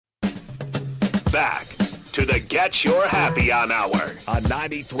back to the Get Your Happy On Hour on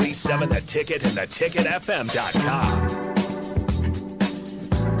 93.7 The Ticket and theticketfm.com.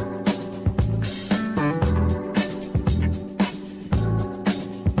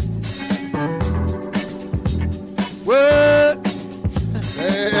 What?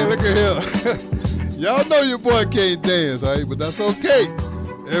 Hey, look at here. Y'all know your boy can't dance, right? But that's okay.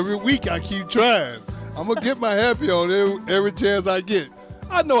 Every week I keep trying. I'm going to get my happy on every chance I get.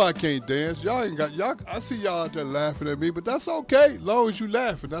 I know I can't dance. Y'all ain't got y'all. I see y'all out there laughing at me, but that's okay. As long as you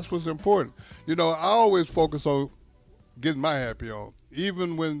laughing, that's what's important. You know, I always focus on getting my happy on,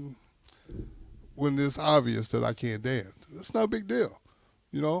 even when it's obvious that I can't dance. It's not a big deal.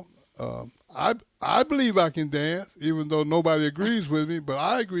 You know, I believe I can dance, even though nobody agrees with me, but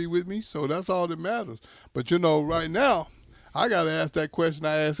I agree with me, so that's all that matters. But you know, right now, I got to ask that question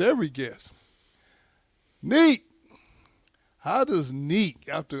I ask every guest. Neat. How does Neek,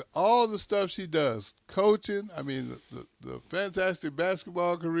 after all the stuff she does, coaching, I mean, the fantastic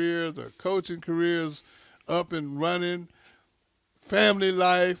basketball career, the coaching careers up and running, family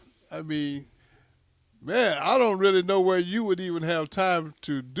life, I mean, man, I don't really know where you would even have time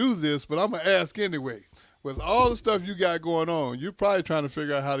to do this, but I'm going to ask anyway. With all the stuff you got going on, you're probably trying to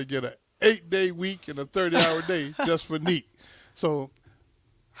figure out how to get an 8-day week and a 30-hour day just for Neek. So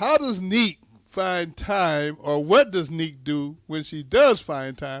how does Neek find time, or what does Neek do when she does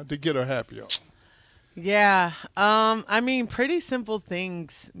find time to get her happy on? Yeah. I mean, pretty simple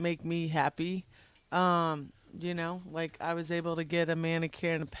things make me happy. You know, like I was able to get a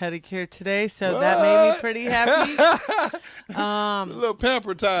manicure and a pedicure today, so that made me pretty happy. A little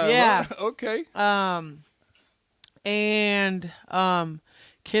pamper time. Yeah. Huh? Okay. And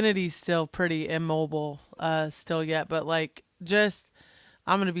Kennedy's still pretty immobile still yet, but like just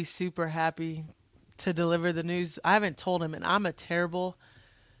I'm going to be super happy to deliver the news. I haven't told him, and I'm a terrible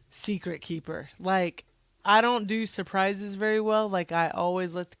secret keeper. Like, I don't do surprises very well. Like, I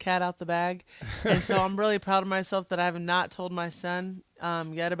always let the cat out the bag. And so I'm really proud of myself that I have not told my son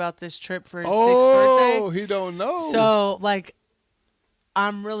yet about this trip for his 6th birthday. Oh, he don't know. So, like,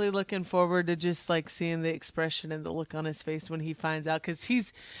 I'm really looking forward to just, like, seeing the expression and the look on his face when he finds out. Because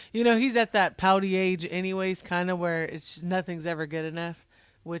he's, you know, he's at that pouty age anyways, kind of where it's just, nothing's ever good enough.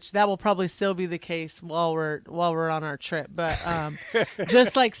 Which that will probably still be the case while we're on our trip, but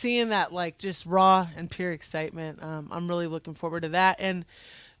just like seeing that, like just raw and pure excitement, I'm really looking forward to that, and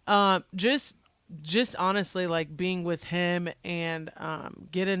just honestly like being with him and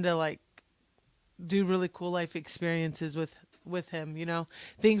get into like do really cool life experiences with him, you know,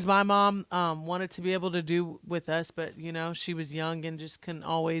 things my mom wanted to be able to do with us, but you know she was young and just couldn't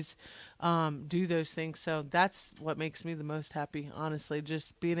always do those things. So that's what makes me the most happy, honestly,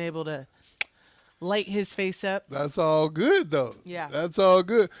 just being able to light his face up. That's all good though. Yeah, that's all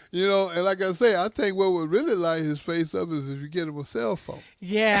good. You know, and like I say, I think what would really light his face up is if you get him a cell phone.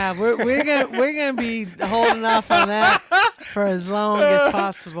 Yeah, we're gonna be holding off on that for as long as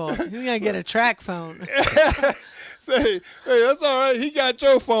possible. He's gonna get a track phone. Say, hey, that's all right. He got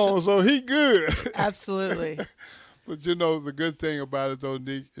your phone, so he good. Absolutely. But, you know, the good thing about it, though,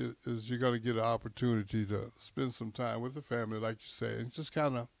 Nick, is you're going to get an opportunity to spend some time with the family, like you say, and just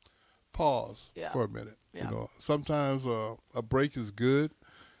kind of pause for a minute. Yeah. You know, sometimes a break is good.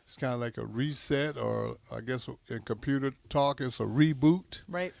 It's kind of like a reset, or I guess in computer talk, it's a reboot.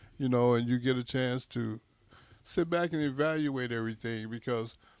 Right. You know, and you get a chance to sit back and evaluate everything,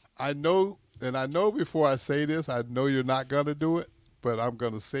 because I know before I say this, I know you're not going to do it, but I'm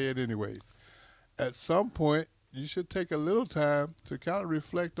going to say it anyway. At some point, you should take a little time to kind of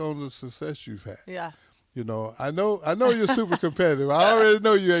reflect on the success you've had. Yeah. You know, I know you're super competitive. I already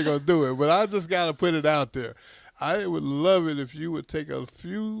know you ain't going to do it, but I just got to put it out there. I would love it if you would take a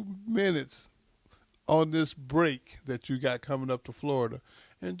few minutes on this break that you got coming up to Florida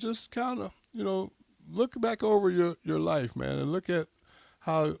and just kind of, you know, look back over your life, man, and look at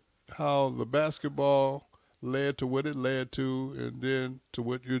how the basketball led to what it led to, and then to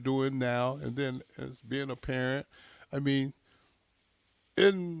what you're doing now, and then as being a parent. I mean,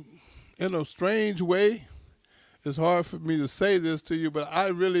 in a strange way, it's hard for me to say this to you, but I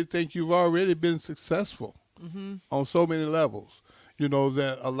really think you've already been successful on so many levels, you know,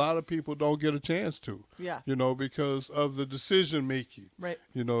 that a lot of people don't get a chance to. Yeah. You know, because of the decision making. Right.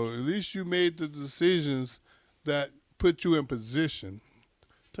 You know, at least you made the decisions that put you in position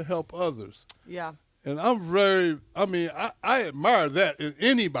to help others. Yeah. And I admire that in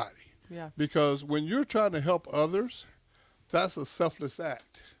anybody. Yeah. Because when you're trying to help others, that's a selfless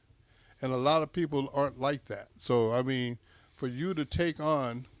act. And a lot of people aren't like that. So, I mean, for you to take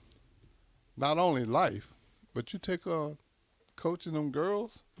on not only life, but you take on coaching them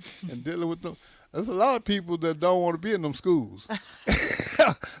girls and dealing with them. There's a lot of people that don't want to be in them schools.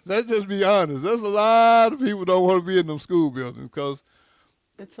 Let's just be honest. There's a lot of people don't want to be in them school buildings because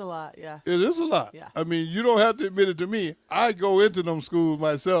it's a lot, yeah. It is a lot. Yeah. I mean, you don't have to admit it to me. I go into them schools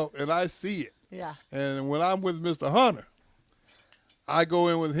myself, and I see it. Yeah. And when I'm with Mr. Hunter, I go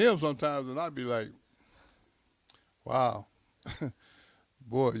in with him sometimes, and I be like, wow.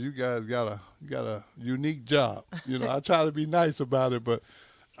 Boy, you guys got a unique job. You know, I try to be nice about it, but,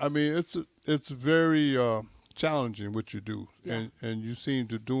 I mean, it's very challenging what you do, yeah. and you seem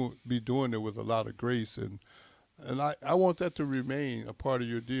to be doing it with a lot of grace, and I want that to remain a part of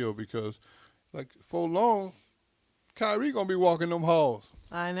your deal because, like, for long, Kyrie going to be walking them halls.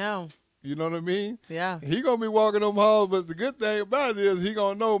 I know. You know what I mean? Yeah. He going to be walking them halls, but the good thing about it is he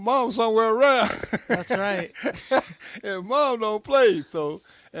going to know Mom's somewhere around. That's right. And Mom don't play, so,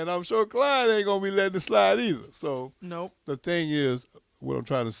 and I'm sure Clyde ain't going to be letting it slide either. So nope. The thing is, what I'm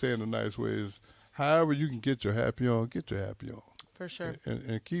trying to say in a nice way is, however you can get your happy on, get your happy on. For sure.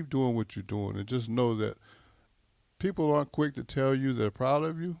 And keep doing what you're doing, and just know that people aren't quick to tell you they're proud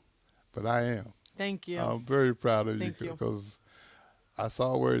of you, but I am. Thank you. I'm very proud of Thank you because I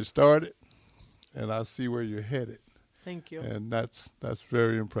saw where it started, and I see where you're headed. Thank you. And that's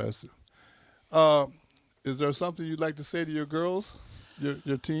very impressive. Is there something you'd like to say to your girls,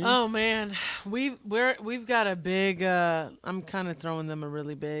 your team? Oh man, we've got a big. I'm kind of throwing them a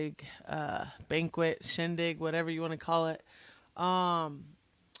really big banquet, shindig, whatever you want to call it.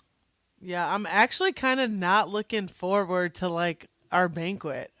 Yeah, I'm actually kind of not looking forward to like our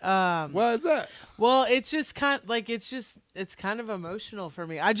banquet. Why is that? Well, it's just kind it's kind of emotional for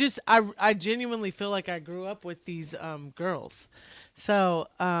me. I genuinely feel like I grew up with these girls. So,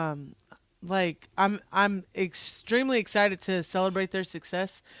 like I'm extremely excited to celebrate their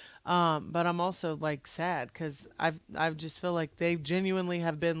success. But I'm also like sad cuz I just feel like they genuinely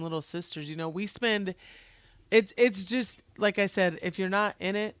have been little sisters. You know, we spend it's just like I said, if you're not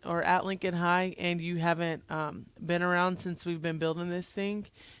in it or at Lincoln High and you haven't been around since we've been building this thing,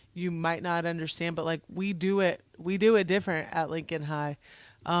 you might not understand. But like we do it different at Lincoln High,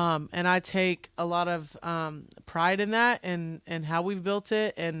 and I take a lot of pride in that and how we've built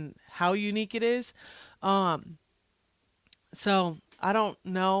it and how unique it is. So I don't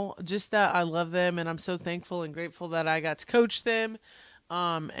know, just that I love them and I'm so thankful and grateful that I got to coach them,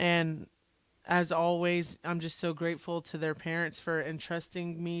 and as always, I'm just so grateful to their parents for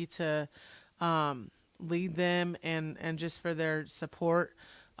entrusting me to lead them and just for their support.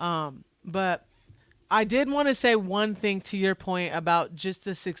 But I did want to say one thing to your point about just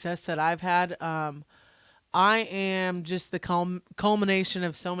the success that I've had. I am just the culmination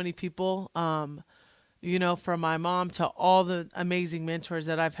of so many people, you know, from my mom to all the amazing mentors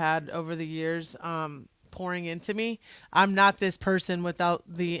that I've had over the years pouring into me. I'm not this person without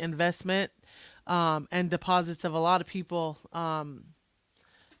the investment and deposits of a lot of people,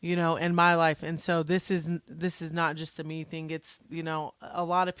 you know, in my life. And so this is not just a me thing. It's, you know, a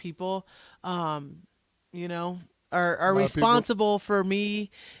lot of people, you know, are responsible for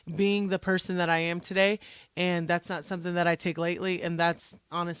me being the person that I am today. And that's not something that I take lightly. And that's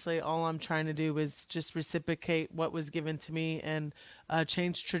honestly all I'm trying to do is just reciprocate what was given to me and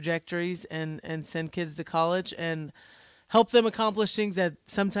change trajectories and send kids to college and help them accomplish things that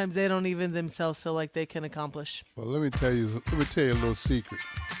sometimes they don't even themselves feel like they can accomplish. Well, let me tell you a little secret.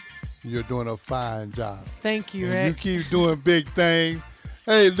 You're doing a fine job. Thank you, and Rick. You keep doing big things.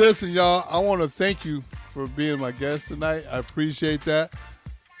 Hey, listen, y'all, I want to thank you for being my guest tonight. I appreciate that.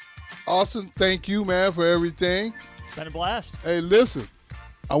 Austin, thank you, man, for everything. It's been a blast. Hey, listen,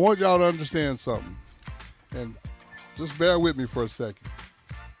 I want y'all to understand something. And just bear with me for a second.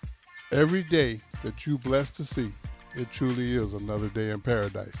 Every day that you blessed to see, it truly is another day in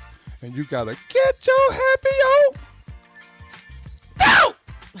paradise. And you got to get your happy on. Go!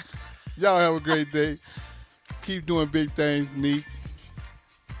 Y'all have a great day. Keep doing big things, Neek.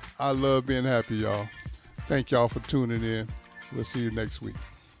 I love being happy, y'all. Thank y'all for tuning in. We'll see you next week.